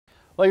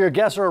Well, your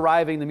guests are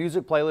arriving, the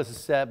music playlist is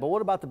set, but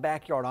what about the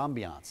backyard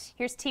ambiance?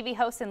 Here's TV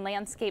host and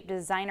landscape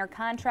designer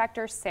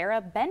contractor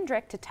Sarah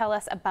Bendrick to tell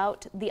us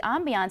about the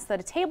ambiance that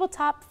a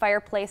tabletop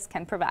fireplace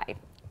can provide.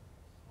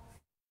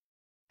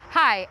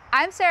 Hi,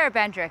 I'm Sarah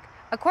Bendrick.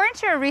 According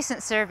to a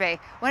recent survey,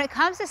 when it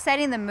comes to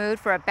setting the mood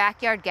for a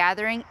backyard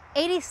gathering,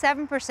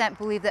 87%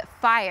 believe that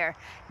fire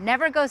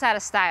never goes out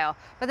of style,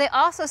 but they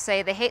also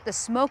say they hate the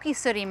smoky,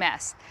 sooty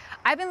mess.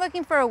 I've been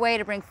looking for a way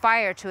to bring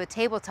fire to a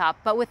tabletop,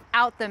 but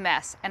without the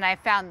mess, and I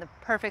found the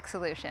perfect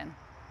solution.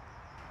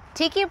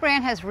 Tiki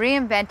brand has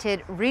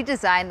reinvented,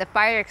 redesigned the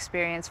fire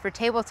experience for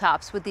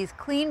tabletops with these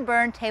clean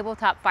burn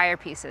tabletop fire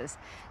pieces.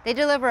 They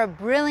deliver a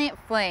brilliant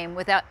flame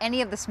without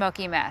any of the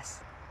smoky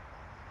mess.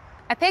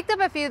 I picked up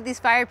a few of these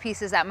fire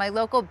pieces at my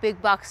local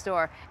big box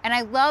store, and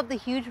I love the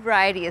huge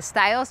variety of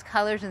styles,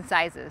 colors, and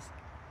sizes.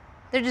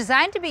 They're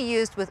designed to be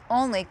used with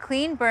only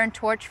clean burn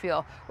torch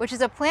fuel, which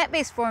is a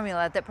plant-based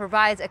formula that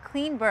provides a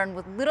clean burn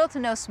with little to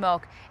no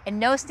smoke and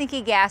no stinky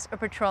gas or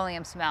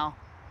petroleum smell.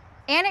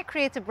 And it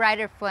creates a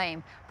brighter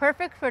flame,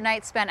 perfect for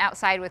nights spent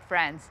outside with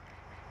friends.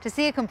 To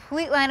see a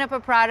complete lineup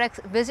of products,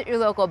 visit your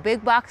local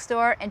big box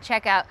store and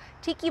check out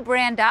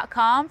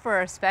tikibrand.com for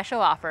a special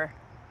offer.